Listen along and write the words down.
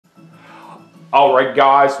Alright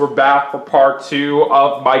guys, we're back for part 2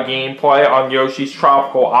 of my gameplay on Yoshi's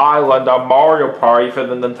Tropical Island on Mario Party for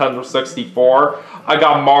the Nintendo 64. I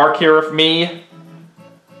got Mark here with me.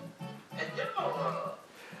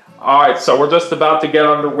 Alright, so we're just about to get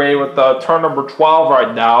underway with turn number 12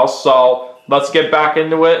 right now, so let's get back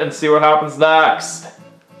into it and see what happens next.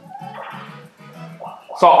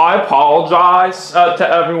 So I apologize to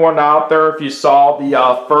everyone out there if you saw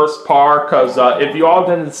the first part, because if you all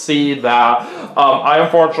didn't see that, I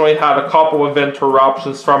unfortunately had a couple of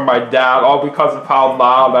interruptions from my dad, all because of how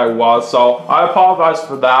loud I was. So I apologize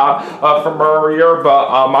for that from earlier, but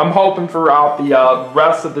I'm hoping throughout the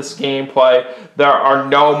rest of this gameplay there are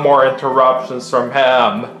no more interruptions from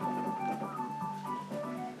him.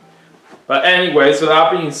 But anyway, so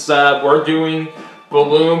that being said, we're doing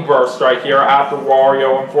Balloon Burst right here after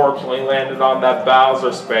Wario unfortunately landed on that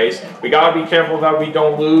Bowser space. We gotta be careful that we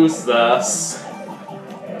don't lose this.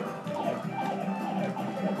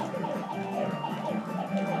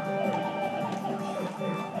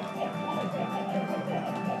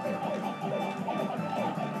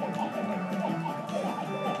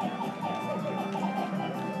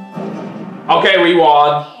 Okay, we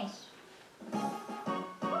won.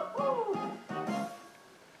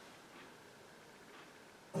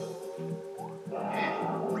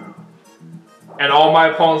 And all my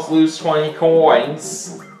opponents lose 20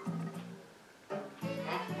 coins.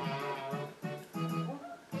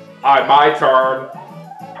 Alright, my turn.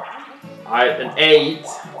 Alright, an 8.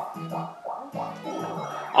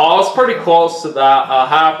 Oh, it's pretty close to that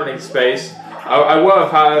happening space. I would have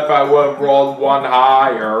had it if I would have rolled one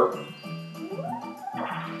higher.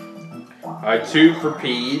 Alright, 2 for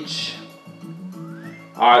Peach.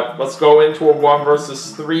 Alright, let's go into a 1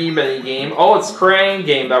 versus 3 minigame. Oh, it's Crane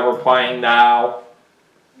game that we're playing now.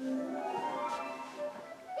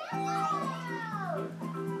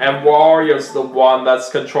 And Wario's the one that's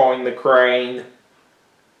controlling the crane.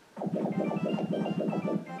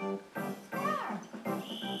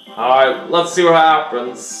 Alright, let's see what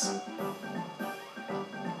happens.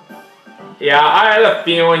 Yeah, I had a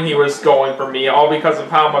feeling he was going for me, all because of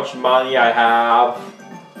how much money I have.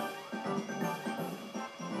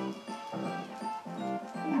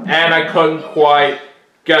 And I couldn't quite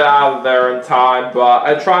get out of there in time, but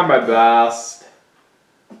I tried my best.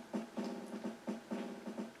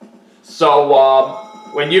 So,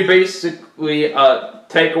 when you basically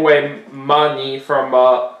take away money from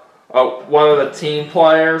one of the team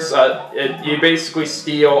players, you basically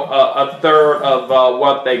steal a third of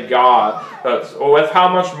what they got. With how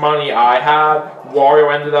much money I had,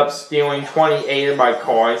 Wario ended up stealing 28 of my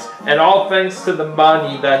coins, and all thanks to the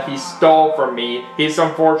money that he stole from me, he's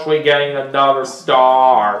unfortunately getting another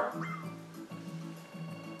star.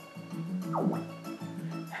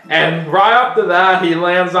 And right after that, he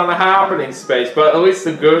lands on the happening space, but at least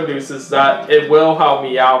the good news is that it will help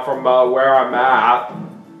me out from where I'm at.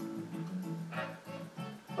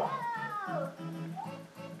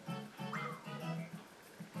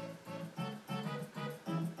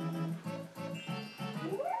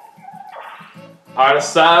 Alright, a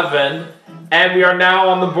 7, and we are now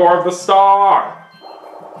on the board of the star.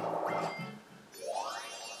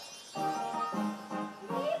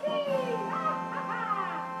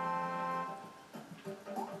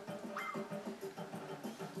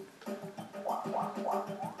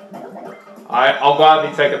 Alright, I'll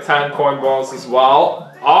gladly take a 10 coin bonus as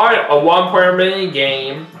well. Alright, a 1-player mini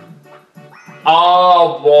game.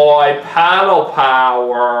 Oh boy, paddle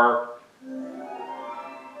power.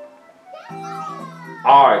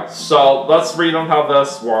 Alright, so let's read on how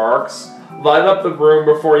this works. Light up the room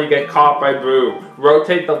before you get caught by Boo.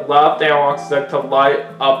 Rotate the left analog stick to light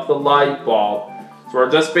up the light bulb. So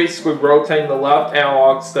we're just basically rotating the left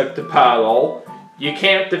analog stick to pedal. You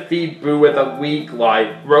can't defeat Boo with a weak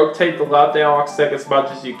light. Rotate the left analog stick as much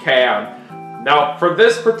as you can. Now, for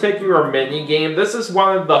this particular mini game, this is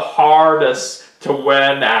one of the hardest to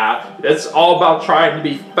win at. It's all about trying to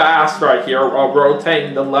be fast right here while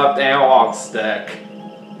rotating the left analog stick.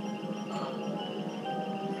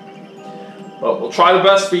 But we'll try the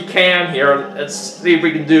best we can here and see if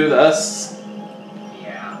we can do this.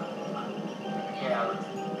 Yeah,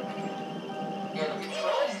 the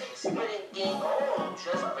control sticks spinning game. Oh,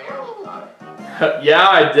 just barely got it. Yeah,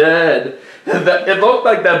 I did. It looked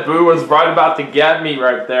like that Boo was right about to get me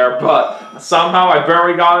right there, but somehow I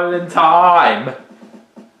barely got it in time.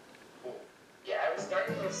 Yeah, I was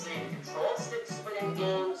starting to say the control stick spinning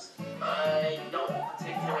games I don't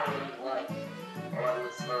particularly like on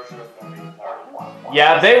this version of Mario Party.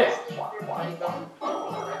 Yeah, they... Like them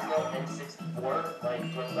on the original N64, like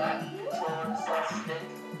with that controller slash stick.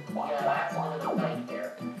 Yeah, that's a little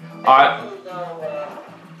nightmare. Alright. Even though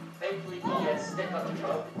stick on the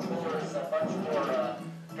controller is a much more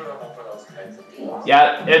durable for those kinds of games.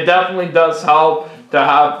 Yeah, it definitely does help to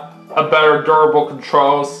have a better durable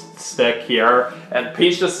control stick here. And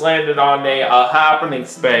Peach just landed on a happening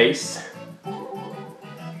space.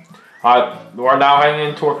 We're now heading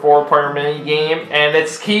into a 4-player mini game, and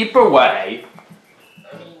it's keep away.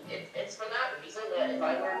 I mean, it's for that reason that if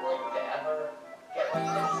I were going to ever get like an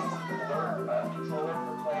N64 controller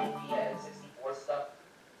for playing the N64 stuff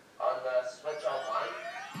on the Switch Online,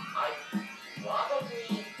 I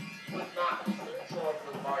probably would not use the controller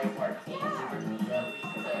for the Mario Kart games for the reasons that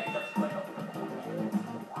I just went over.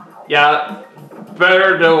 Yeah,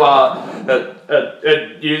 better to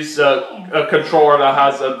use a controller that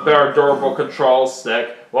has a better durable control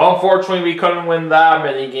stick. Well, unfortunately, we couldn't win that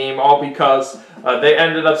mini game, all because they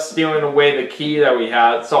ended up stealing away the key that we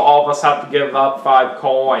had, so all of us have to give up 5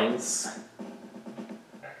 coins.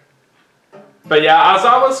 But yeah, as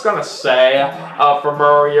I was gonna say from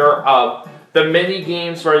earlier, the mini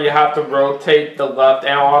games where you have to rotate the left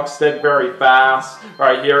analog stick very fast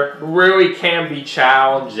right here really can be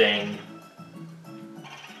challenging.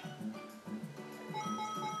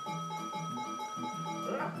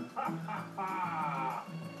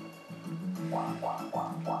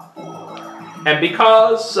 And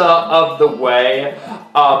because of the way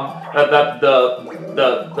that the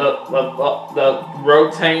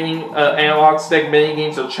rotating analog stick mini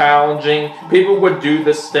games are challenging, people would do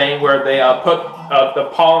this thing where they put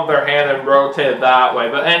the palm of their hand and rotate it that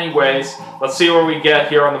way. But anyways, let's see where we get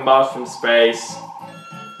here on the mushroom space.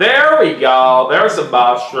 There we go. There's a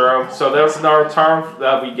mushroom. So there's another turn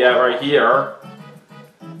that we get right here.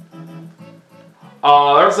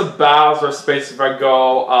 There's a Bowser space if I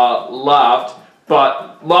go left,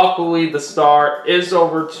 but luckily the star is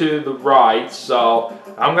over to the right, so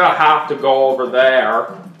I'm gonna have to go over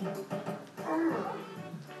there.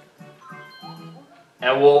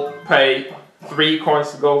 And we'll pay 3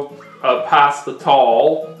 coins to go past the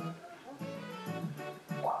toll.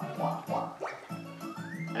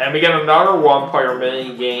 And we get another 1-player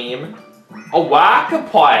mini game. A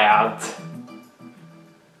Whack-A-Plant!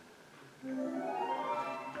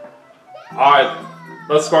 Alright,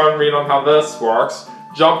 let's go ahead and read on how this works.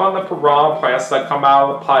 Jump on the piranha plants that come out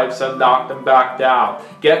of the pipes and knock them back down.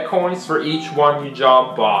 Get coins for each one you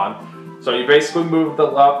jump on. So you basically move the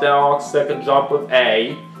left analog stick and jump with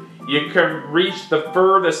A. You can reach the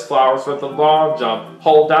furthest flowers with a long jump.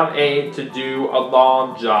 Hold down A to do a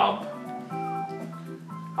long jump.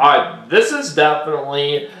 Alright, this is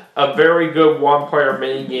definitely a very good 1-player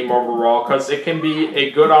minigame overall, because it can be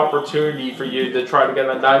a good opportunity for you to try to get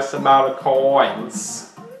a nice amount of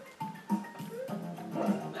coins. I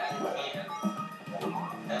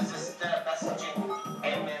was just messaging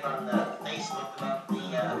Ant-Man on Facebook about the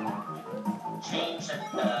change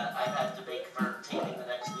that I had to make for taping the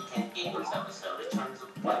next Weekend Gamers episode in terms of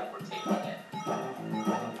when we're taping it.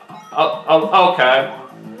 Okay.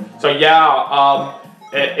 So yeah,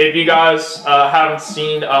 if you guys haven't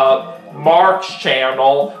seen Mark's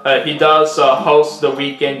channel, he does host the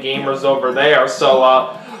Weekend Gamers over there, so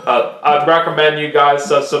I'd recommend you guys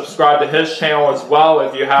subscribe to his channel as well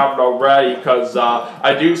if you haven't already, because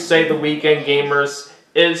I do say the Weekend Gamers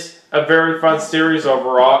is a very fun series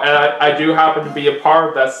overall, and I do happen to be a part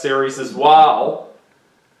of that series as well.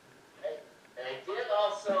 And I did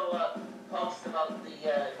also post about the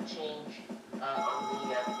change on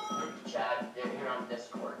the group chat here on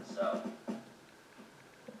Discord, so.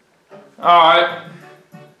 Alright.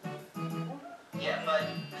 Yeah, but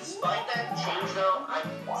despite that change though, I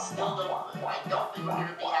don't think we're going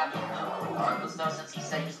to be happy regardless though, since he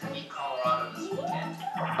said he's going to be in Colorado this weekend.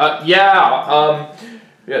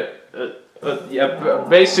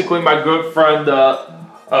 Basically my good friend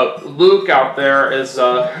Luke out there is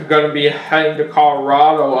going to be heading to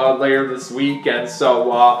Colorado later this weekend,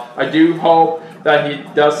 so I do hope that he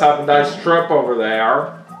does have a nice trip over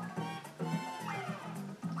there.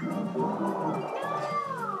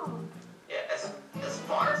 Yeah, as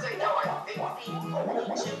far as I know, I think the only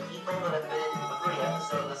 2 people that have been in every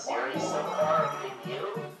episode of the series so far have been you,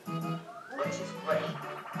 which is great,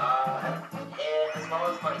 and as well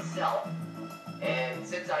as myself. And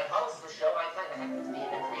since I host the show, I kind of have to be in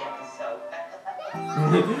every episode.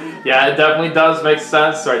 Yeah, it definitely does make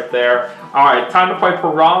sense right there. Alright, time to play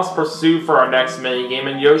Piranha's Pursuit for our next minigame,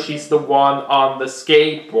 and Yoshi's the one on the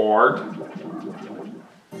skateboard.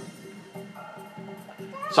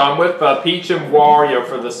 So I'm with Peach and Wario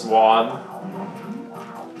for this one.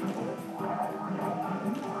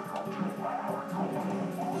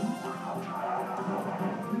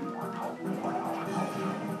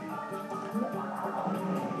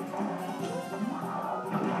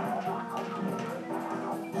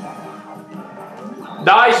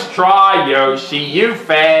 Nice try, Yoshi. You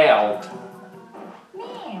failed.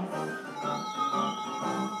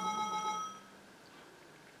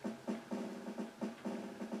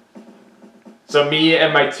 So me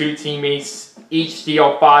and my two teammates each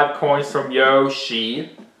steal 5 coins from Yoshi.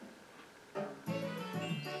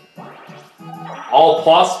 All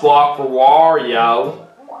plus block for Wario.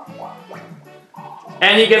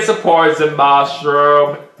 And he gets a poison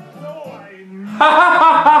mushroom.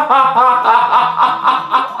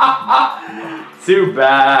 Too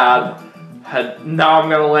bad. Now I'm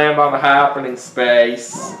gonna land on a happening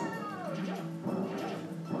space.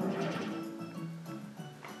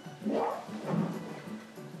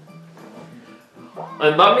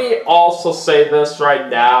 And let me also say this right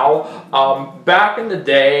now, back in the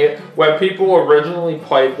day, when people originally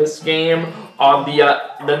played this game on the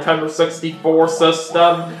Nintendo 64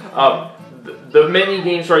 system, the mini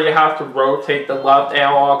games where you have to rotate the left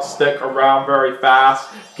analog stick around very fast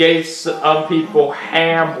gave some people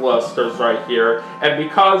hand blisters right here. And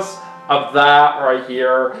because of that right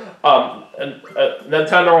here,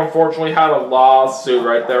 Nintendo unfortunately had a lawsuit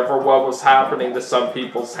right there for what was happening to some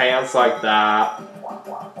people's hands like that.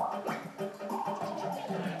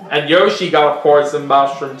 And Yoshi got a poison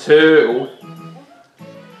mushroom too.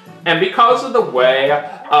 And because of the way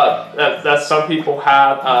that some people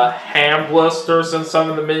had hand blisters in some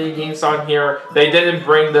of the mini games on here, they didn't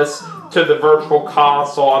bring this to the Virtual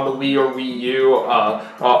Console on the Wii or Wii U,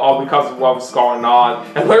 all because of what was going on.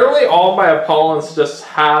 And literally all my opponents just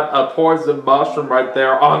had a poison mushroom right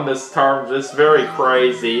there on this turn, just very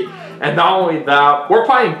crazy. And not only that, we're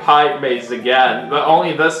playing Pipe Maze again, but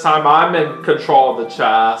only this time I'm in control of the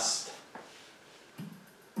chest.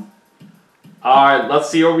 Alright, let's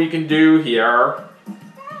see what we can do here.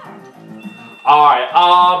 Alright,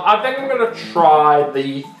 I think I'm gonna try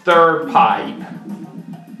the third pipe.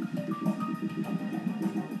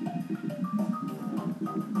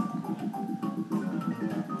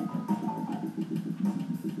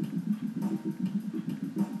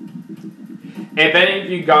 If any of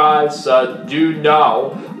you guys do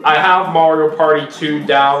know, I have Mario Party 2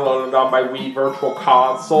 downloaded on my Wii Virtual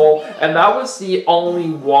Console, and that was the only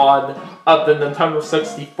one of the Nintendo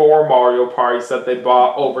 64 Mario Parties that they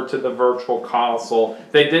brought over to the Virtual Console.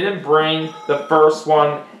 They didn't bring the first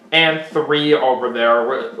one and 3 over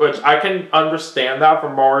there, which I can understand that for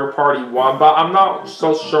Mario Party 1, but I'm not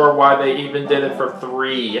so sure why they even did it for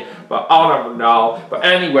 3, but I'll never know. But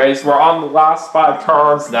anyways, we're on the last 5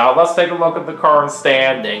 turns now. Let's take a look at the current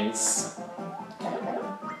standings.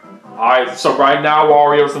 Alright, so right now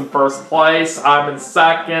Wario's in first place, I'm in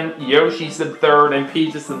second, Yoshi's in third, and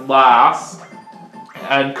Peach is in last.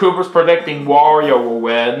 And Cooper's predicting Wario will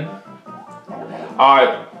win.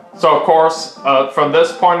 Alright, so of course, from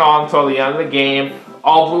this point on until the end of the game,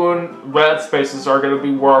 all blue and red spaces are going to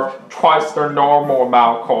be worth twice their normal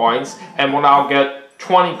amount of coins, and we'll now get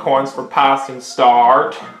 20 coins for passing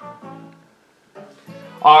start.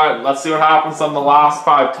 Alright, let's see what happens on the last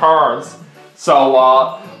 5 turns. So,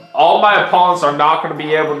 all my opponents are not going to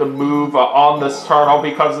be able to move on this turn, all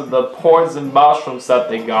because of the poison mushrooms that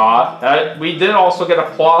they got. We did also get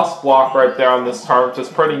a plus block right there on this turn, which is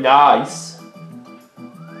pretty nice.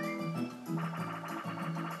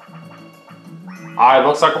 Alright,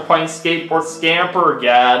 looks like we're playing Skateboard Scamper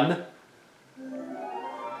again.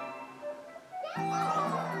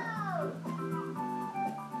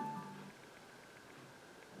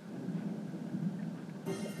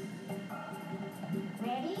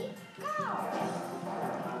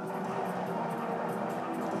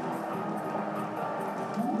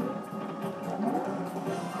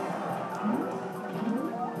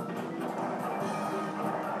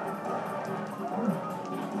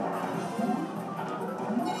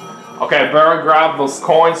 Okay, better grab those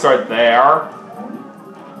coins right there.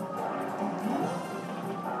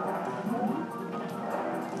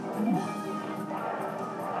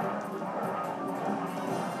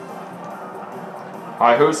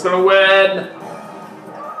 Alright, who's gonna win?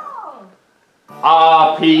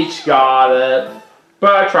 Ah, Peach got it.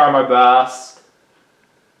 But I try my best.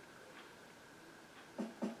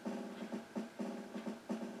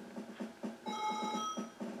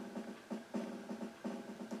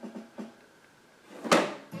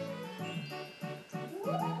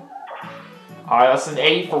 Alright, that's an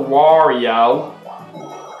 8 for Wario.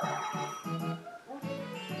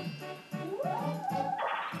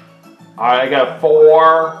 Alright, I got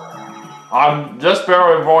 4. I'm just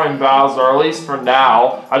barely avoiding Bowser, at least for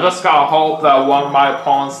now. I just gotta hope that one of my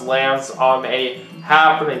opponents lands on a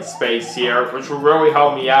happening space here, which will really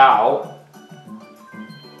help me out.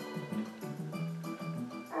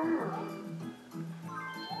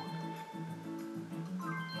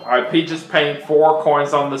 Alright, Peach is paying 4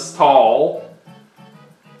 coins on this tall.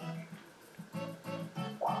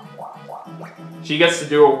 She gets to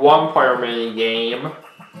do a 1-player mini game.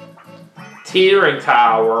 Teetering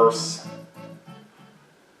towers.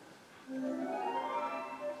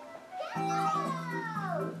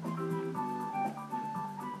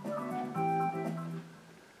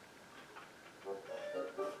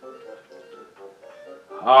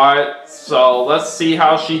 Alright, so let's see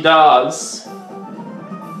how she does.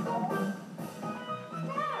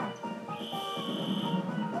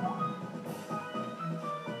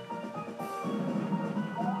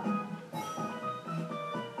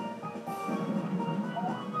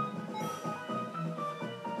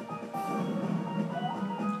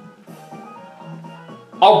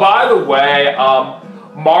 Oh, by the way,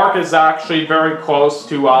 Mark is actually very close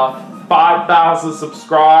to 5,000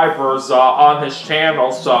 subscribers on his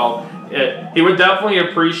channel, so he would definitely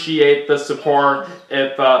appreciate the support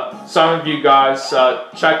if some of you guys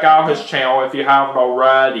check out his channel if you haven't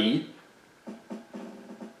already.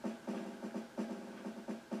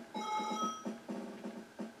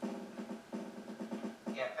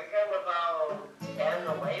 Yeah, I think I'm about 10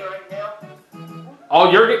 away right now.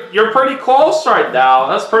 Oh, you're pretty close right now.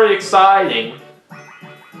 That's pretty exciting.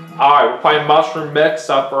 Alright, we're playing Mushroom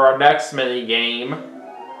Mix-Up for our next mini game.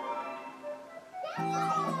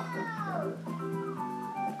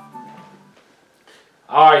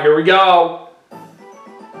 Alright, here we go.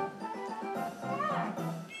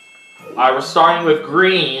 Alright, we're starting with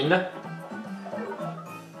green.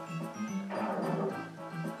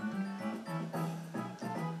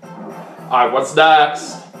 Alright, what's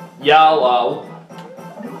next? Yellow.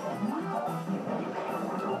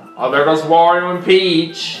 Oh, there goes Wario and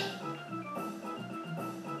Peach.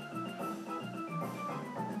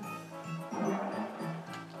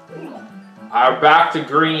 Alright, back to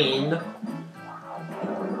green.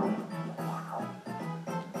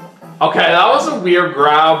 Okay, that was a weird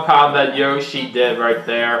ground pound that Yoshi did right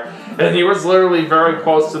there. And he was literally very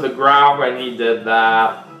close to the ground when he did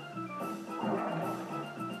that.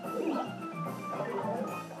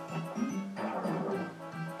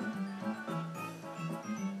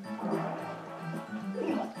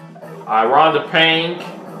 Alright, we're on to pink.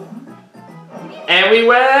 And we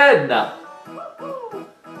win!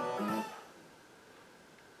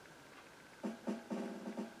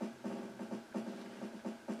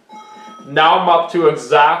 Now I'm up to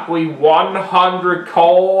exactly 100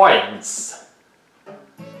 coins.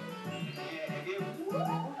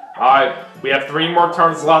 Alright, we have 3 more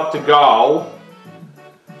turns left to go.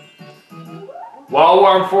 Well,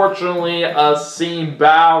 we're unfortunately seeing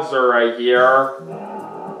Bowser right here.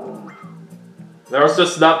 There's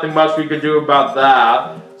just nothing much we could do about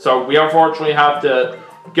that. So we unfortunately have to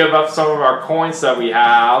give up some of our coins that we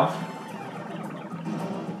have.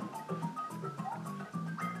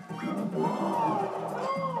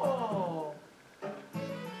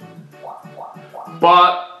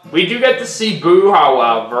 But we do get to see Boo,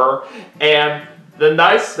 however, and the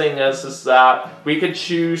nice thing is that we can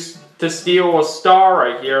choose to steal a star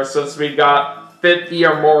right here since we got 50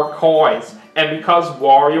 or more coins. And because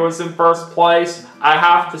Wario is in first place, I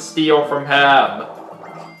have to steal from him.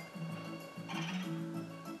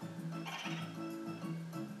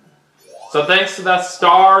 So thanks to that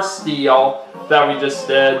star steal that we just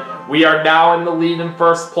did, we are now in the lead in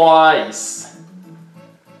first place.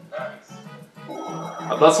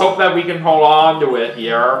 Let's hope that we can hold on to it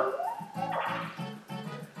here.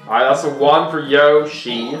 Alright, that's a 1 for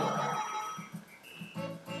Yoshi.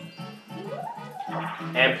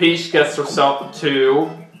 And Peach gets herself a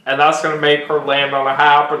 2. And that's going to make her land on a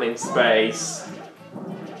happening space.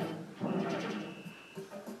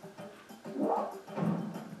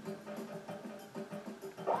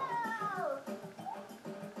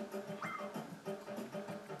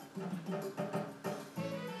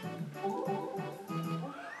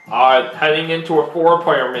 Alright, heading into a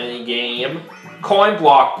 4-player mini game. Coin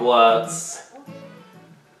Block Blitz.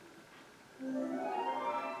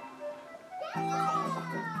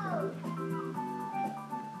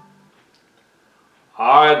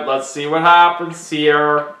 Alright, let's see what happens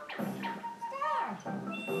here.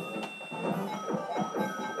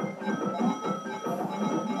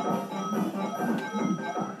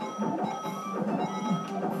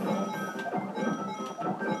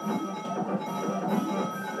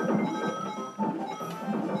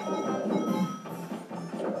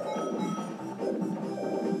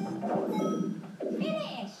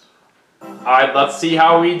 Alright, let's see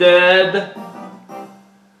how we did.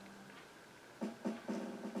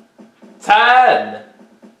 10!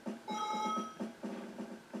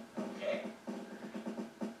 Okay.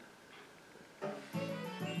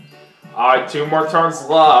 Alright, 2 more turns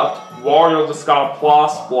left. Wario just got a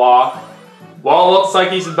plus block. Well, it looks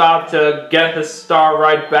like he's about to get his star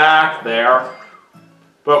right back there.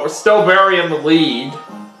 But we're still very in the lead.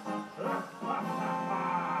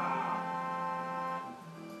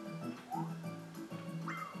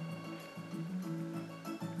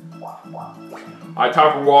 Alright,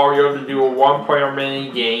 time for Wario to do a 1-player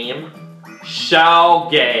mini game.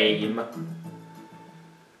 Shell game.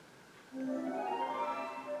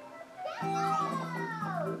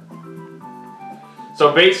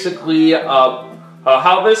 So basically,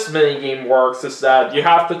 how this minigame works is that you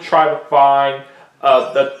have to try to find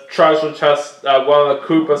the treasure chest one of the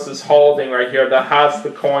Koopas is holding right here that has the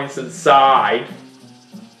coins inside.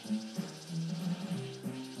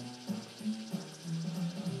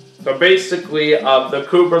 So basically, the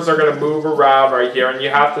Koopas are going to move around right here, and you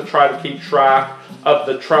have to try to keep track of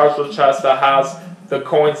the treasure chest that has the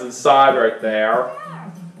coins inside right there.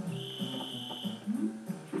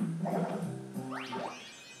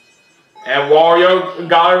 And Wario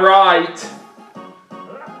got it right.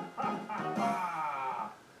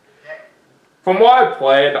 From what I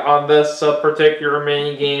played on this particular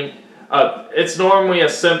minigame, it's normally a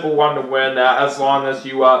simple one to win as long as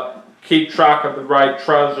you keep track of the right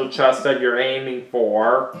treasure chest that you're aiming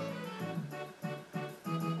for.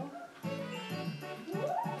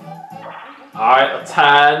 Alright, a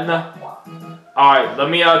 10. Alright, let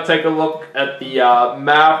me take a look at the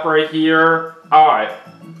map right here. Alright.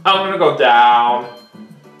 I'm gonna go down.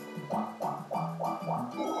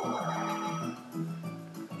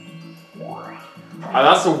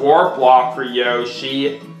 That's a warp block for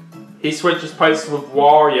Yoshi. He switches places with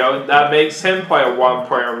Wario. That makes him play a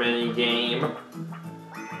 1-player mini game.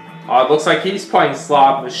 It looks like he's playing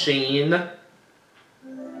Slot Machine. That's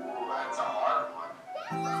a hard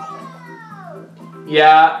one.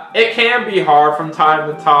 Yeah, it can be hard from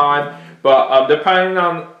time to time, but depending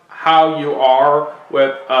on how you are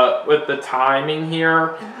with the timing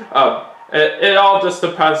here, it all just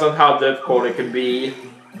depends on how difficult it can be.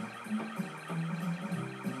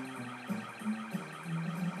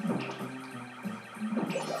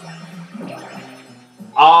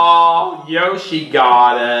 Oh, Yoshi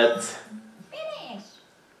got it. Finish.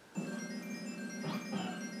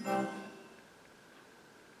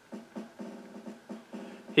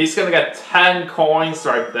 He's gonna get 10 coins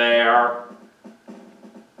right there.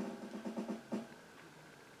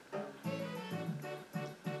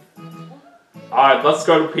 Alright, let's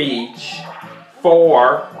go to Peach.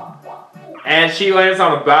 4. And she lands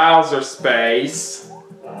on a Bowser space.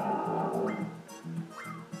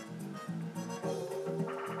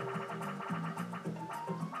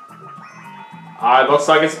 Alright, looks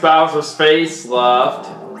like it's Bowser's space left.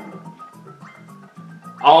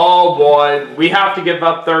 Oh boy, we have to give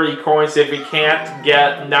up 30 coins if we can't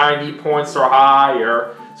get 90 points or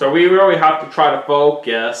higher. So we really have to try to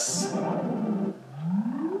focus.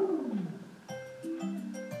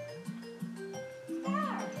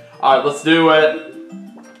 Alright, let's do it.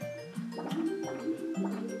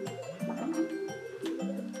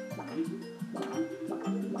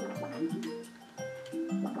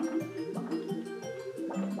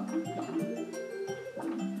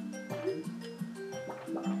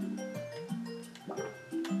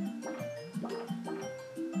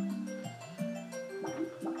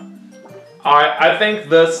 Alright, I think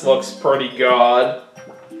this looks pretty good.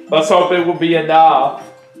 Let's hope it will be enough.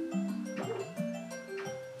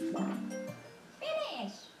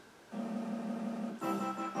 Finish.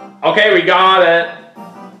 Okay, we got it.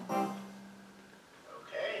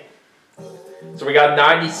 Okay. So we got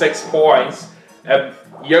 96 points. And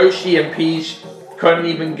Yoshi and Peach couldn't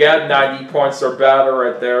even get 90 points or better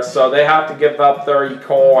right there, so they have to give up 30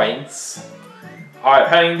 coins. Alright,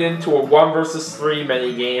 heading into a 1 versus 3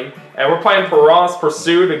 minigame, and we're playing Piranha's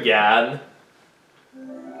Pursuit again.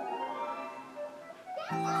 Yeah,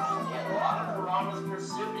 a lot of Piranha's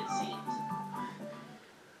Pursuit, it seems.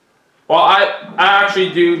 Well, I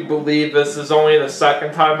actually do believe this is only the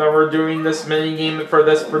second time that we're doing this minigame for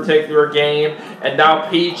this particular game, and now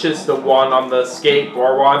Peach is the one on the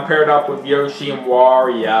skateboard while I'm paired up with Yoshi and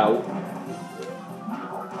Wario.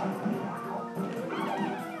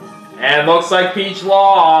 And looks like Peach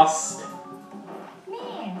lost. Miss.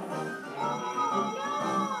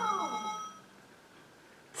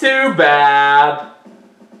 Too bad.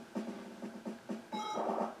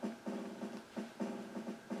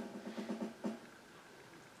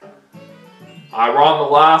 We're on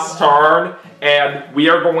the last turn, and we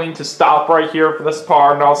are going to stop right here for this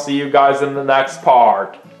part, and I'll see you guys in the next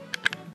part.